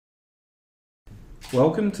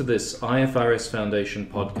Welcome to this IFRS Foundation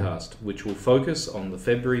podcast, which will focus on the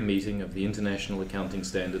February meeting of the International Accounting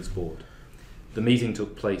Standards Board. The meeting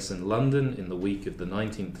took place in London in the week of the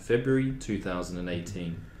 19th of February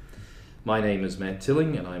 2018. My name is Matt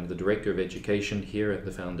Tilling and I'm the Director of Education here at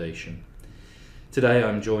the Foundation. Today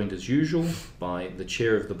I'm joined as usual by the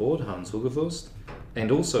Chair of the Board, Hans Hoogervorst,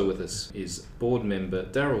 and also with us is Board Member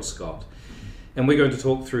Darrel Scott. And we're going to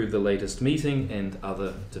talk through the latest meeting and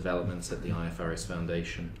other developments at the IFRS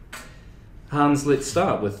Foundation. Hans, let's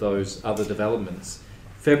start with those other developments.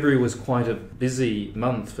 February was quite a busy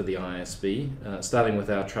month for the IASB, starting with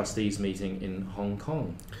our trustees meeting in Hong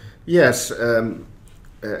Kong. Yes,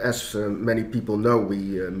 as many people know,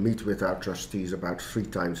 we meet with our trustees about 3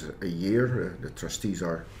 times a year. The trustees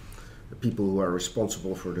are the people who are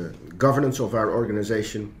responsible for the governance of our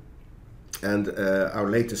organization. And our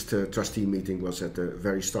latest trustee meeting was at the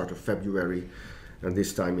very start of February, and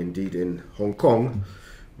this time indeed in Hong Kong.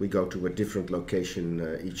 We go to a different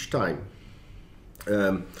location each time.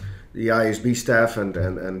 The IASB staff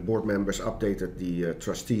and board members updated the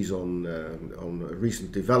trustees on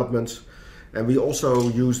recent developments. And we also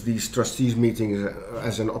use these trustees meetings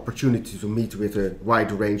as an opportunity to meet with a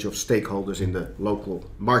wide range of stakeholders in the local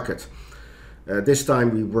market. This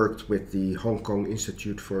time we worked with the Hong Kong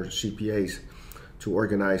Institute for CPAs to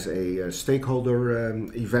organize a stakeholder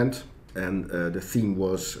event, and the theme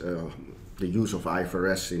was the use of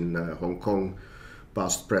IFRS in Hong Kong,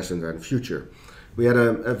 past, present and future. We had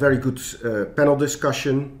a very good panel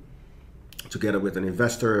discussion together with an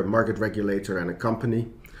investor, a market regulator and a company,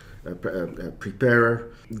 a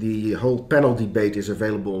preparer. The whole panel debate is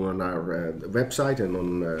available on our website and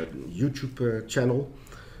on YouTube channel.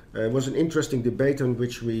 It was an interesting debate in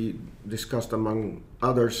which we discussed, among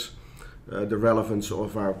others, the relevance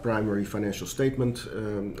of our primary financial statement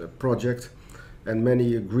project, and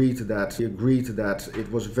many agreed that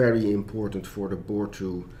it was very important for the board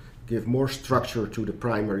to give more structure to the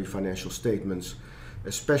primary financial statements,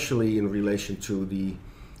 especially in relation to the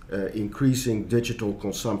increasing digital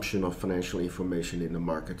consumption of financial information in the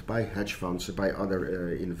market by hedge funds, by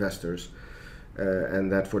other investors. And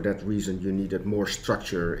that for that reason you needed more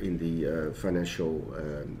structure in the financial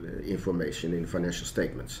information in financial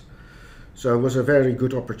statements. So it was a very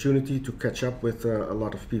good opportunity to catch up with a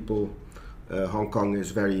lot of people. Hong Kong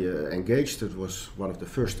is very engaged. It was one of the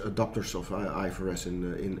first adopters of IFRS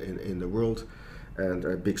in the world, and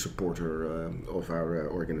a big supporter of our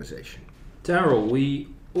organization. Darrel, we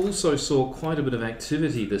also saw quite a bit of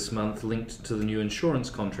activity this month linked to the new insurance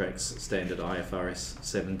contracts standard IFRS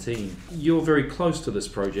 17. You're very close to this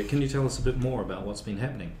project. Can you tell us a bit more about what's been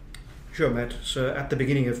happening? Sure, Matt. So at the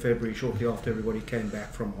beginning of February, shortly after everybody came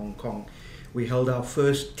back from Hong Kong, we held our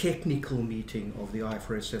first technical meeting of the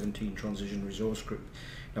IFRS 17 Transition Resource Group.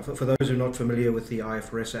 Now, for those who are not familiar with the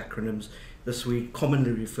IFRS acronyms, this we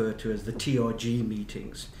commonly refer to as the TRG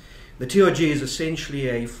meetings. The TRG is essentially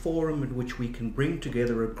a forum in which we can bring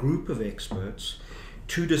together a group of experts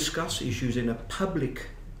to discuss issues in a public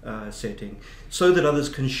setting so that others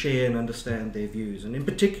can share and understand their views. And in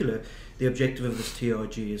particular, the objective of this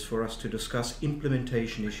TRG is for us to discuss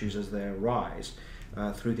implementation issues as they arise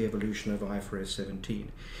through the evolution of IFRS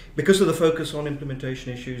 17. Because of the focus on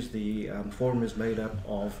implementation issues, the forum is made up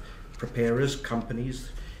of preparers, companies,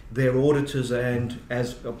 their auditors, and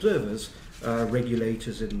as observers,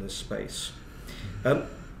 regulators in this space.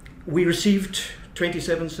 We received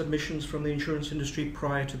 27 submissions from the insurance industry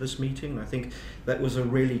prior to this meeting. I think that was a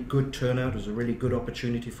really good turnout. It was a really good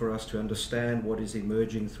opportunity for us to understand what is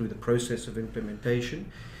emerging through the process of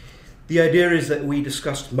implementation. The idea is that we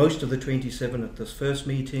discussed most of the 27 at this first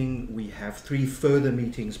meeting. We have 3 further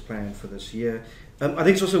meetings planned for this year. I think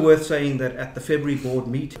it's also worth saying that at the February board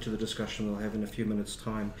meeting, to the discussion we'll have in a few minutes'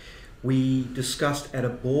 time, we discussed at a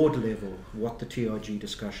board level what the TRG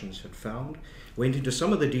discussions had found, went into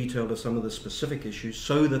some of the detail of some of the specific issues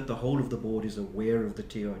so that the whole of the board is aware of the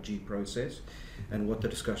TRG process and what the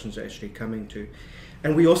discussions are actually coming to.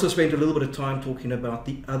 And we also spent a little bit of time talking about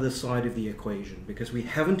the other side of the equation, because we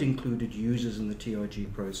haven't included users in the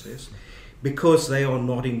TRG process because they are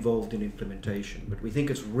not involved in implementation. But we think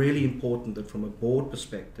it's really important that from a board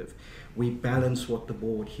perspective, we balance what the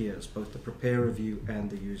board hears, both the preparer view and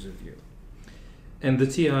the user view. And the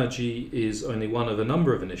TRG is only one of a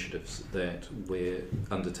number of initiatives that we're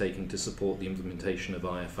undertaking to support the implementation of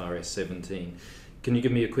IFRS 17. Can you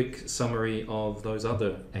give me a quick summary of those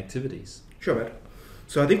other activities? Sure, Matt.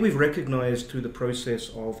 So I think we've recognized through the process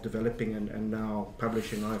of developing and now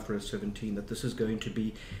publishing IFRS 17 that this is going to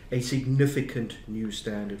be a significant new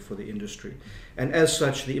standard for the industry. And as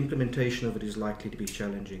such, the implementation of it is likely to be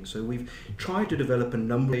challenging. So we've tried to develop a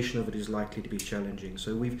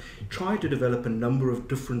number of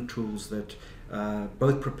different tools that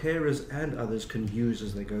both preparers and others can use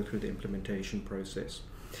as they go through the implementation process.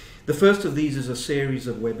 The first of these is a series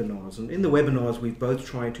of webinars, and in the webinars we've both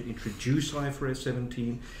tried to introduce IFRS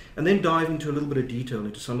 17 and then dive into a little bit of detail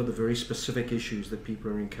into some of the very specific issues that people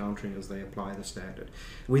are encountering as they apply the standard.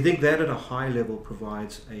 We think that at a high level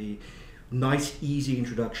provides a nice, easy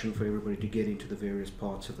introduction for everybody to get into the various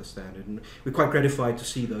parts of the standard, and we're quite gratified to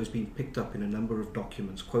see those being picked up in a number of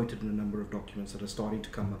documents, quoted in a number of documents that are starting to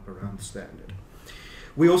come up around the standard.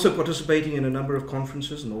 We're also participating in a number of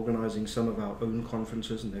conferences and organising some of our own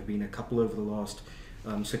conferences, and there have been a couple over the last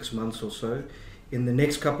 6 months or so. In the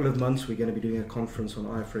next couple of months, we're going to be doing a conference on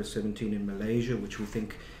IFRS 17 in Malaysia, which we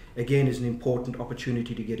think, again, is an important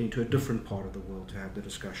opportunity to get into a different part of the world to have the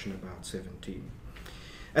discussion about 17.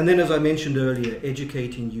 And then, as I mentioned earlier,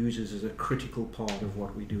 educating users is a critical part of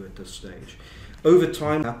what we do at this stage. Over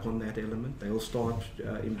time, up on that element, they'll start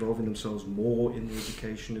involving themselves more in the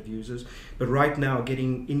education of users. But right now,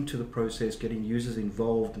 getting into the process, getting users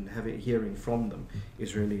involved and hearing from them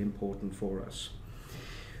is really important for us.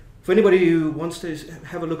 For anybody who wants to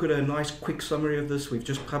have a look at a nice quick summary of this, we've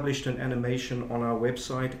just published an animation on our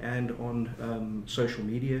website and on social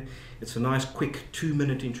media. It's a nice quick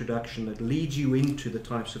 2-minute introduction that leads you into the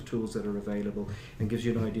types of tools that are available and gives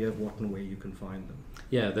you an idea of what and where you can find them.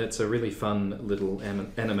 Yeah, that's a really fun little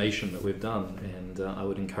animation that we've done, and I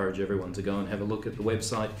would encourage everyone to go and have a look at the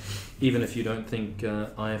website, even if you don't think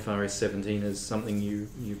IFRS 17 is something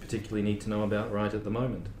you particularly need to know about right at the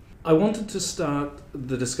moment. I wanted to start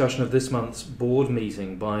the discussion of this month's board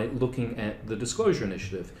meeting by looking at the disclosure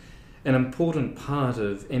initiative. An important part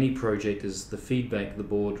of any project is the feedback the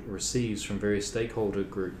board receives from various stakeholder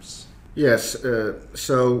groups. Yes,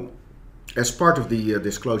 so as part of the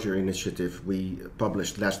disclosure initiative, we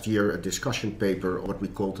published last year a discussion paper, what we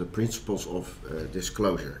called the principles of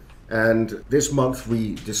disclosure. And this month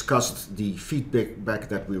we discussed the feedback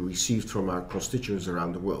that we received from our constituents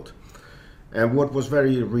around the world. And what was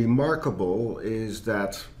very remarkable is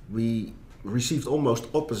that we received almost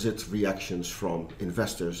opposite reactions from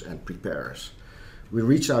investors and preparers. We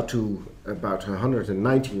reached out to about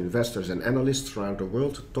 190 investors and analysts around the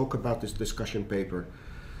world to talk about this discussion paper.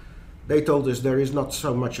 They told us there is not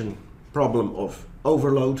so much a problem of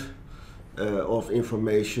overload of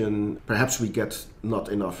information. Perhaps we get not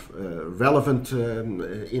enough relevant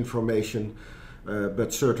information,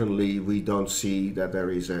 but certainly we don't see that there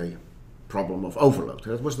is a problem of overload.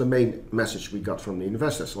 That was the main message we got from the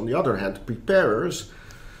investors. On the other hand, preparers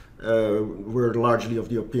were largely of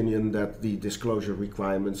the opinion that the disclosure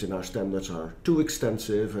requirements in our standards are too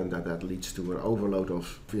extensive and that leads to an overload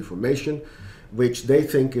of information, which they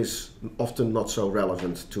think is often not so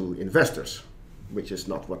relevant to investors, which is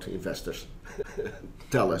not what investors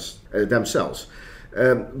tell us themselves.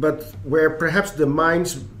 But where perhaps the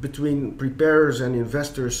minds between preparers and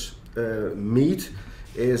investors meet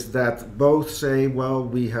is that both say, well,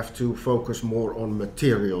 we have to focus more on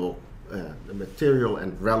material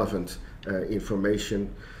and relevant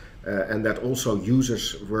information, and that also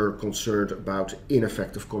users were concerned about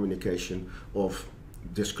ineffective communication of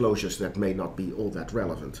disclosures that may not be all that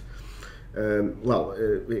relevant.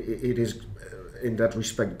 It is in that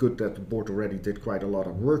respect good that the board already did quite a lot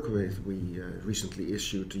of work with. We recently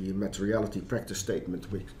issued the materiality practice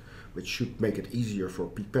statement, which should make it easier for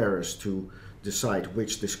preparers to decide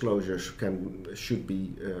which disclosures should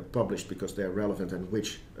be published because they're relevant and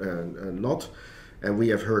which not. And we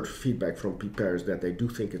have heard feedback from preparers that they do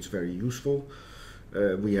think it's very useful.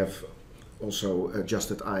 We have also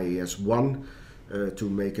adjusted IAS 1 to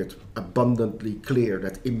make it abundantly clear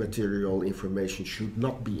that immaterial information should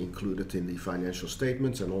not be included in the financial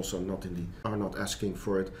statements and also are not asking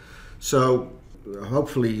for it. So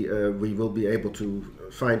hopefully we will be able to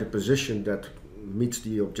find a position that meets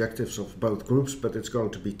the objectives of both groups, but it's going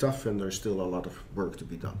to be tough and there's still a lot of work to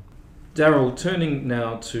be done. Darrel, turning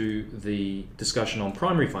now to the discussion on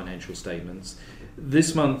primary financial statements,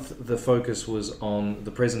 this month the focus was on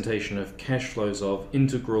the presentation of cash flows of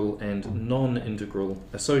integral and non-integral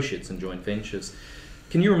associates and joint ventures.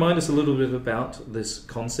 Can you remind us a little bit about this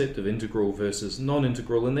concept of integral versus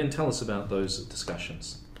non-integral, and then tell us about those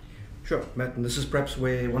discussions? Sure, Matt, and this is perhaps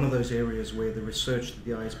one of those areas where the research that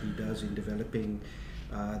the IASB does in developing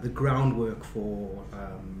the groundwork for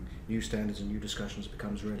new standards and new discussions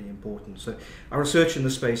becomes really important. So our research in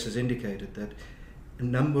this space has indicated that a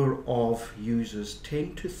number of users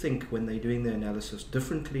tend to think, when they're doing their analysis,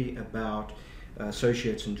 differently about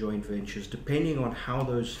associates and joint ventures, depending on how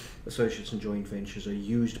those associates and joint ventures are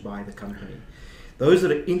used by the company. Those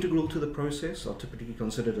that are integral to the process are typically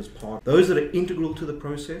considered as part. Those that are integral to the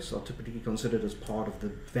process are typically considered as part of the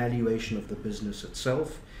valuation of the business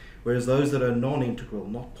itself, whereas those that are non-integral,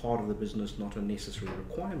 not part of the business, not a necessary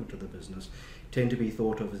requirement of the business, tend to be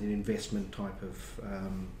thought of as an investment type of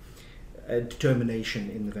determination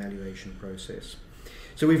in the valuation process.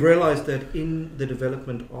 So we've realized that in the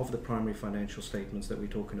development of the primary financial statements that we're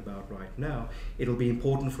talking about right now, it'll be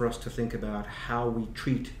important for us to think about how we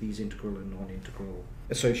treat these integral and non-integral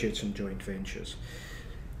associates and joint ventures.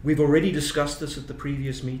 We've already discussed this at the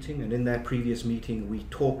previous meeting, and in that previous meeting we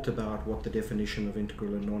talked about what the definition of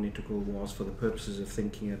integral and non-integral was for the purposes of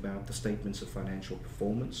thinking about the statements of financial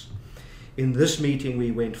performance. In this meeting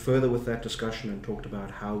we went further with that discussion and talked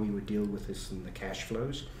about how we would deal with this in the cash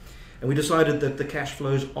flows. And we decided that the cash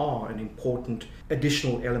flows are an important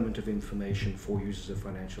additional element of information for users of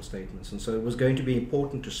financial statements. And so it was going to be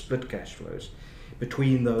important to split cash flows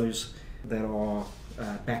between those that are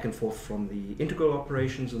back and forth from the integral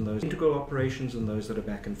operations and those integral operations and those that are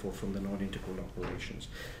back and forth from the non-integral operations.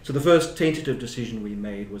 So the first tentative decision we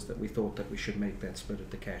made was that we thought that we should make that split at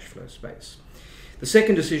the cash flow space. The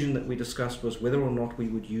second decision that we discussed was whether or not we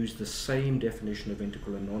would use the same definition of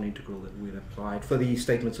integral and non-integral that we had applied for the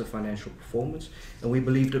statements of financial performance, and we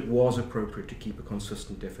believed it was appropriate to keep a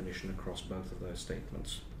consistent definition across both of those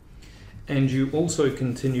statements. And you also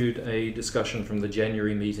continued a discussion from the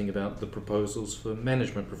January meeting about the proposals for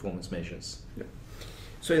management performance measures. Yep.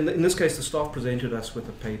 So in this case, the staff presented us with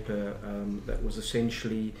a paper that was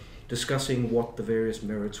essentially discussing what the various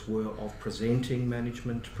merits were of presenting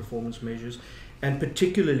management performance measures, and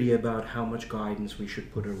particularly about how much guidance we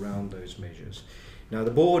should put around those measures. Now, the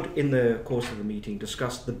board, in the course of the meeting,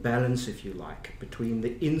 discussed the balance, if you like, between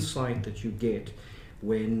the insight that you get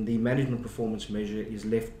when the management performance measure is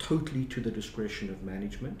left totally to the discretion of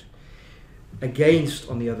management, against,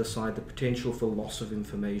 on the other side, the potential for loss of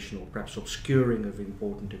information or perhaps obscuring of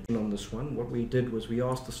important information. On this one, what we did was we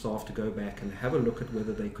asked the staff to go back and have a look at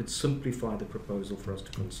whether they could simplify the proposal for us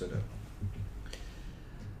to consider.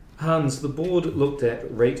 Hans, the board looked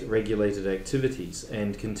at rate-regulated activities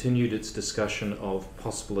and continued its discussion of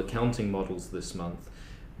possible accounting models this month.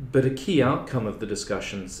 But a key outcome of the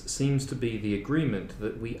discussions seems to be the agreement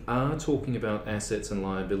that we are talking about assets and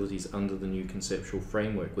liabilities under the new conceptual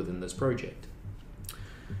framework within this project.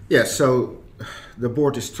 Yes, so the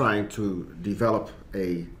board is trying to develop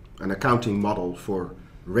an accounting model for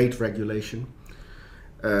rate regulation.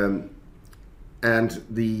 And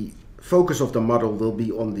the focus of the model will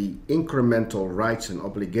be on the incremental rights and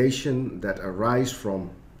obligation that arise from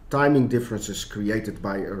timing differences created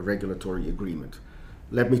by a regulatory agreement.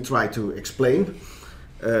 Let me try to explain.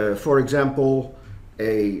 For example,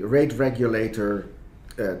 a rate regulator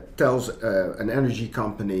tells an energy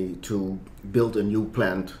company to build a new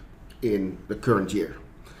plant in the current year.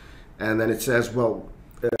 And then it says, well,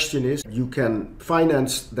 the question is, you can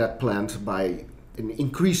finance that plant by an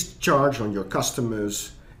increased charge on your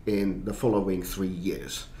customers in the following 3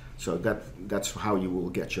 years. So that's how you will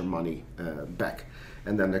get your money back.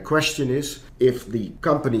 And then the question is, if the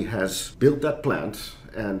company has built that plant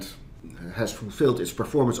and has fulfilled its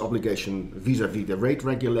performance obligation vis-à-vis the rate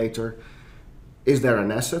regulator, is there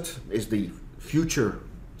an asset? Is the future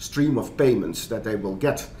stream of payments that they will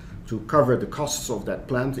get to cover the costs of that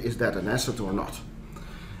plant, is that an asset or not?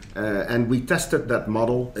 And we tested that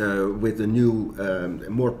model with the new,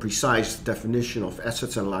 more precise definition of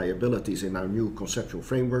assets and liabilities in our new conceptual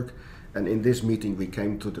framework. And in this meeting we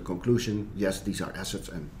came to the conclusion, yes, these are assets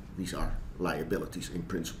and these are liabilities in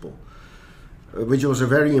principle. Which was a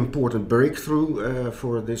very important breakthrough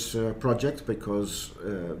for this project, because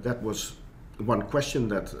that was one question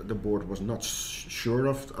that the board was not sure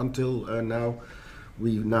of until now.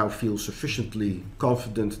 We now feel sufficiently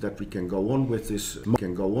confident that we can go on with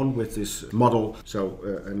this model, so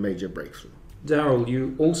a major breakthrough. Darrel,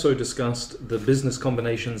 you also discussed the business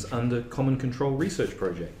combinations under Common Control Research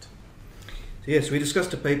Project. Yes, we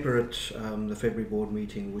discussed a paper at the February board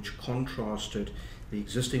meeting which contrasted the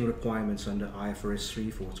existing requirements under IFRS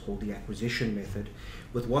 3 for what's called the acquisition method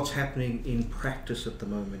with what's happening in practice at the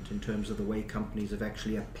moment in terms of the way companies have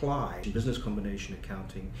actually applied business combination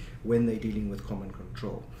accounting when they're dealing with common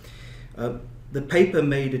control. The paper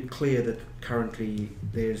made it clear that currently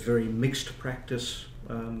there's very mixed practice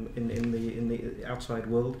in the outside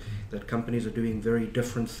world, that companies are doing very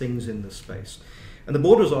different things in this space. And the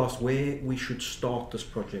board was asked where we should start this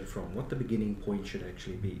project from, what the beginning point should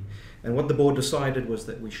actually be. And what the board decided was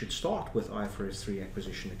that we should start with IFRS 3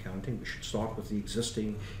 acquisition accounting. We should start with the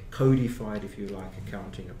existing codified, if you like,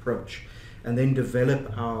 accounting approach, and then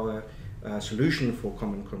develop our solution for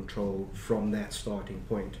common control from that starting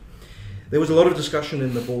point. There was a lot of discussion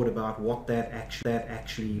in the board about what that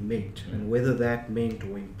actually meant, and whether that meant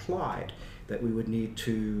or implied that we would need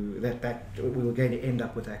to, that we were going to end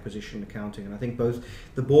up with acquisition accounting. And I think both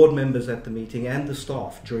the board members at the meeting and the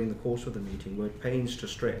staff during the course of the meeting were at pains to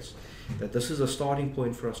stress that this is a starting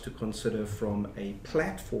point for us to consider from a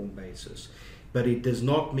platform basis, but it does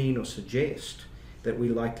not mean or suggest that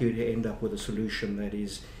we're likely to end up with a solution that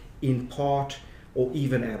is in part or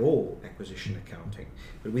even at all acquisition accounting.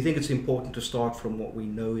 But we think it's important to start from what we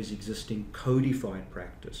know is existing codified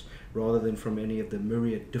practice, rather than from any of the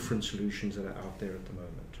myriad different solutions that are out there at the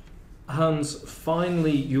moment. Hans,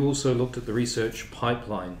 finally, you also looked at the research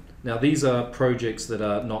pipeline. Now, these are projects that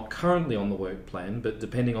are not currently on the work plan, but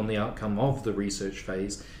depending on the outcome of the research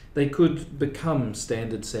phase, they could become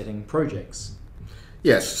standard-setting projects.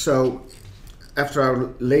 Yes, so after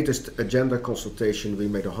our latest agenda consultation, we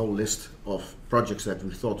made a whole list of projects that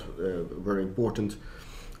we thought were important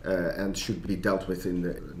and should be dealt with in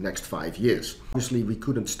the next 5 years. Obviously, we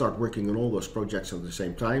couldn't start working on all those projects at the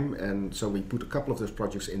same time, and so we put a couple of those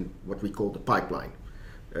projects in what we call the pipeline.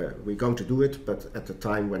 We're going to do it, but at the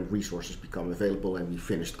time when resources become available and we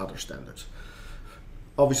finished other standards.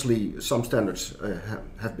 Obviously, some standards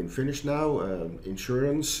have been finished now.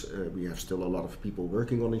 Insurance, we have still a lot of people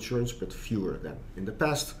working on insurance, but fewer than in the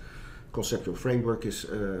past. Conceptual framework is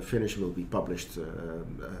finished, will be published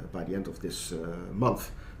by the end of this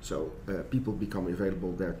month. So people become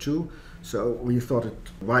available there too. So we thought it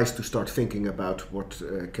wise to start thinking about what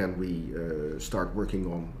can we start working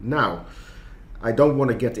on now. I don't want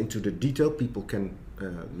to get into the detail. People can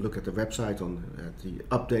look at the website on the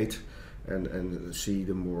update and see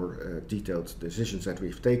the more detailed decisions that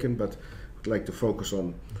we've taken, but I'd like to focus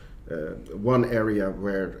on one area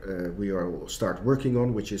where we will start working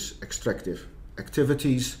on, which is extractive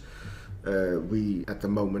activities. We at the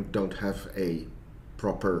moment don't have a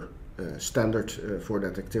proper standard for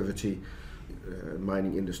that activity.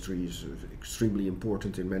 Mining industry is extremely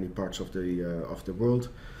important in many parts of the world.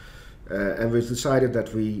 And we've decided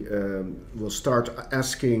that we will start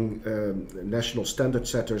asking national standard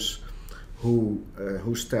setters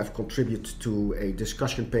whose staff contribute to a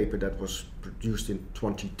discussion paper that was produced in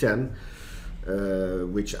 2010,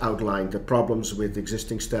 which outlined the problems with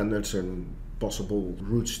existing standards and possible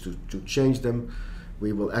routes to change them.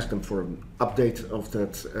 We will ask them for an update of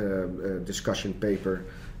that discussion paper,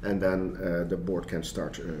 and then the board can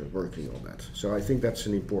start working on that. So I think that's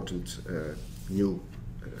an important new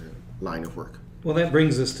line of work. Well, that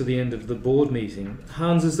brings us to the end of the board meeting.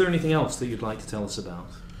 Hans, is there anything else that you'd like to tell us about?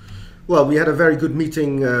 Well, we had a very good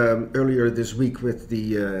meeting earlier this week with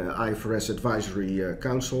the IFRS Advisory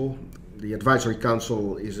Council. The Advisory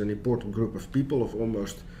Council is an important group of people, of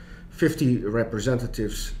almost 50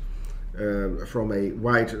 representatives from a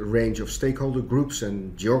wide range of stakeholder groups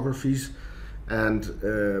and geographies. And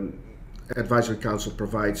Advisory Council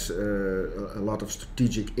provides a lot of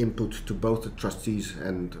strategic input to both the trustees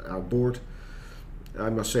and our board. I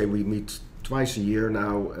must say we meet twice a year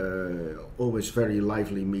now, always very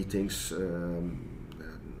lively meetings,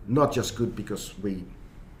 not just good because we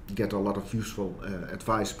get a lot of useful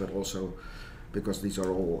advice, but also because these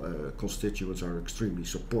are all constituents are extremely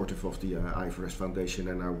supportive of the IFRS Foundation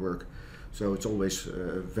and our work. So it's always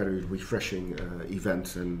a very refreshing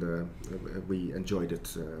event, and we enjoyed it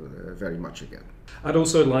very much again. I'd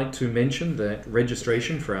also like to mention that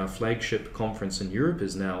registration for our flagship conference in Europe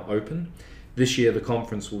is now open. This year the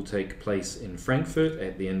conference will take place in Frankfurt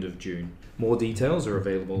at the end of June. More details are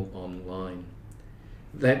available online.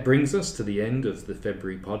 That brings us to the end of the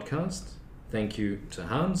February podcast. Thank you to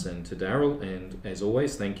Hans and to Darrel, and as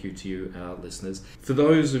always, thank you to you, our listeners. For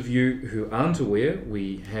those of you who aren't aware,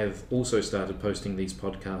 we have also started posting these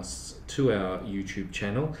podcasts to our YouTube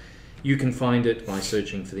channel. You can find it by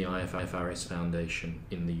searching for the IFRS Foundation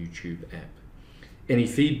in the YouTube app. Any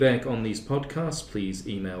feedback on these podcasts, please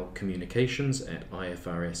email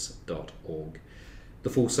communications@ifrs.org. The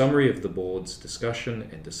full summary of the board's discussion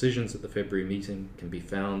and decisions at the February meeting can be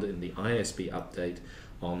found in the IASB update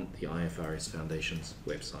on the IFRS Foundation's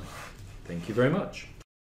website. Thank you very much.